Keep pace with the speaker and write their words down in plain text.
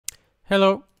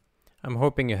Hello, I'm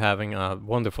hoping you're having a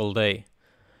wonderful day.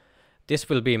 This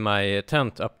will be my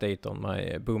 10th update on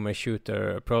my boomer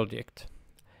shooter project.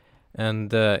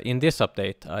 And in this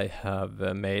update I have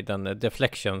made a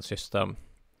deflection system,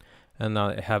 and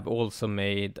I have also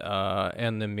made an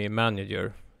enemy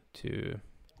manager to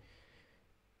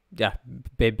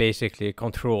basically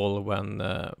control when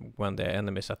the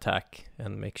enemies attack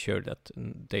and make sure that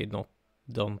they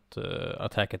don't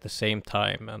attack at the same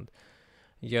time, and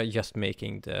just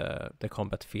making the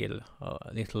combat feel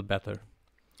a little better.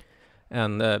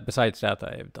 And besides that,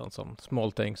 I have done some small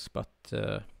things, but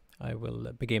I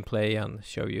will begin play and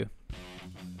show you.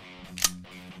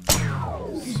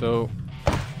 So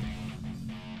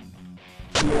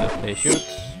when the player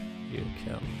shoots, you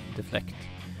can deflect,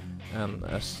 and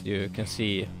as you can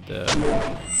see, the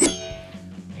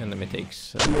enemy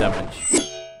takes damage.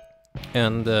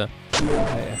 And I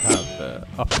have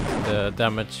upped the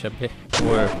damage a bit,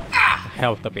 or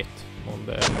health a bit on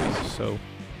the enemies, so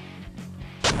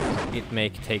it may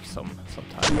take some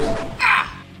time.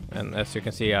 And as you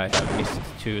can see, I have missed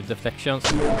 2 deflections,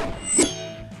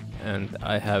 and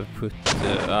I have put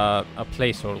a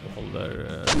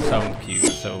placeholder sound cue,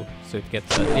 so it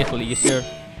gets a little easier.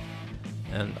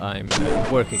 And I'm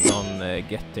working on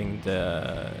getting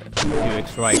the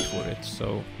UX right for it,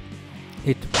 so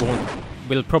it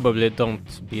will probably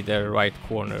don't be the right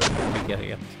corner to get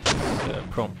this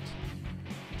prompt.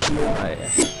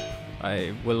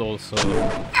 I will also...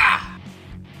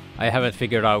 I haven't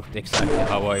figured out exactly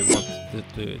how I want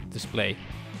to display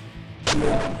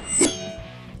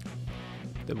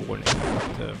the warning,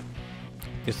 but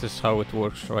this is how it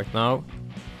works right now.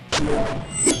 You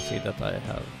can see that I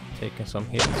have taken some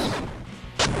hits.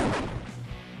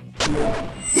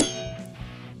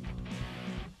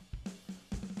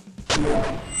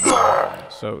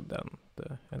 So then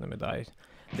the enemy dies.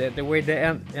 The way the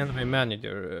enemy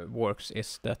manager works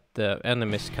is that the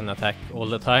enemies can attack all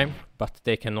the time, but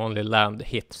they can only land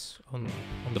hits on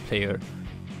the player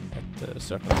at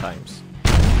certain times.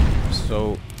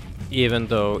 So even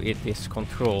though it is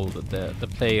controlled, the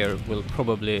player will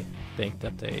probably think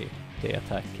that they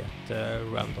attack at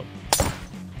random.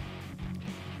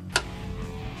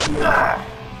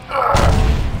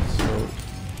 So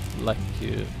like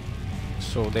you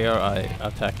saw there, I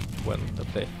attacked when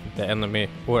the enemy,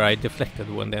 or I deflected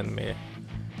when the enemy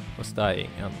was dying,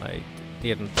 and I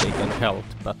didn't take any health,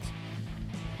 but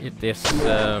it is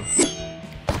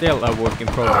still a work in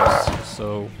progress,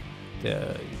 so you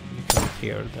can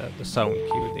hear the sound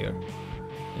cue there.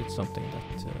 It's something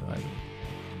that I'm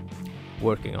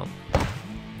working on.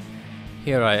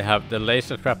 Here I have the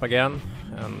laser trap again,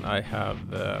 and I have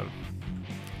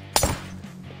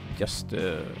just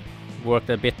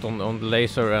worked a bit on the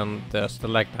laser and the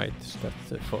stalagmites that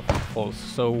falls.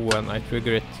 So when I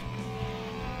trigger it,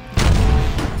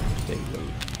 they will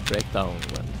break down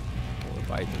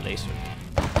by the laser.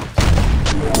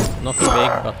 Nothing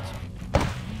big, but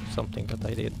something that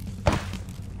I did.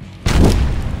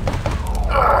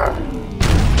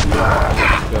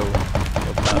 Go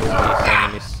past these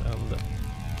enemies, and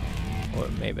or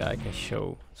maybe I can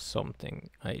show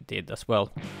something I did as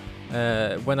well.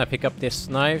 When I pick up these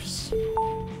knives,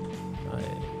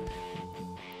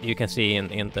 you can see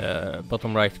in the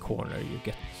bottom right corner you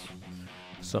get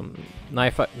some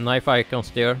knife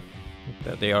icons there.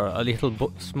 They are a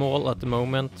little small at the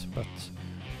moment, but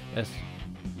as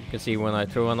you can see, when I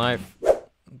throw a knife,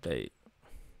 they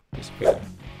disappear.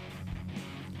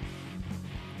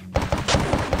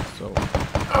 So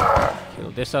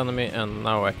kill this enemy, and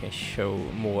now I can show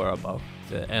more about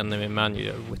the enemy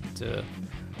manager with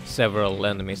several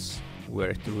enemies where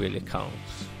it really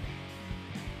counts.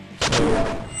 So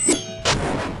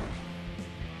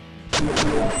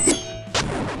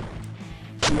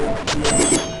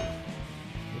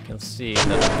you can see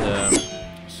that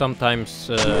sometimes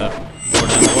more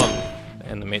than one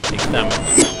enemy takes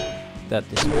damage. That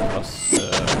is because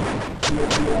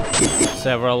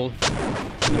several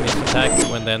enemies attack.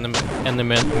 When the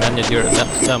enemy manager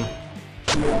lets them,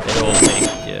 they all take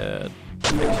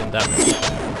deflection damage.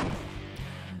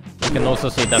 You can also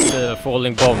see that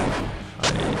falling bomb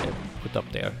I put up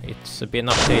there. It's been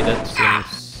updated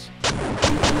since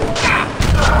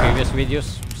previous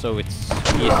videos, so it's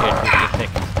easier to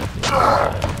detect that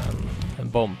it's a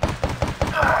bomb.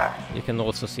 You can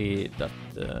also see that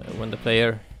when the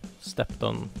player stepped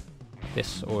on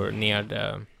this or near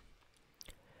the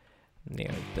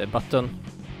button,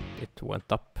 it went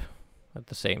up at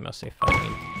the same as if I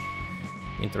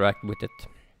interact with it.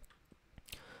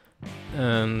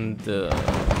 And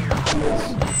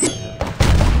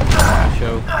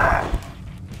show.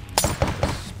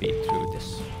 Let's speed through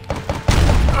this.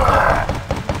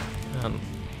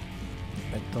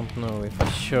 don't know if I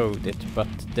showed it, but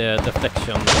the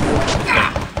deflection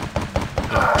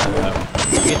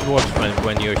it works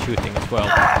when you're shooting as well.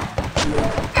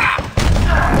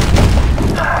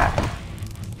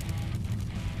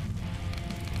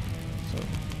 So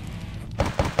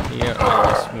here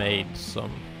I just made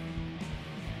some.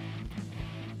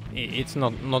 It's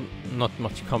not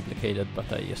much complicated,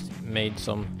 but I just made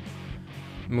some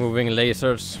moving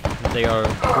lasers. They are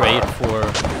great for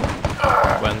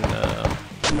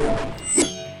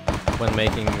when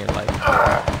making like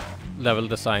level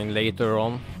design later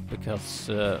on, because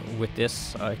with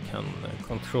this I can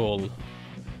control,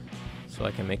 so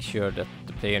I can make sure that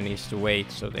the player needs to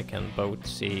wait so they can both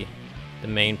see the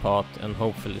main part and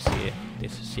hopefully see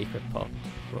this secret part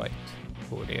right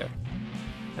over there.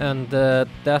 And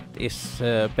that is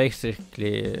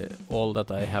basically all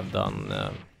that I have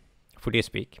done for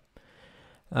this week.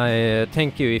 I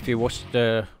thank you if you watched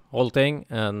the whole thing,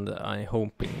 and I'm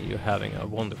hoping you're having a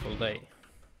wonderful day.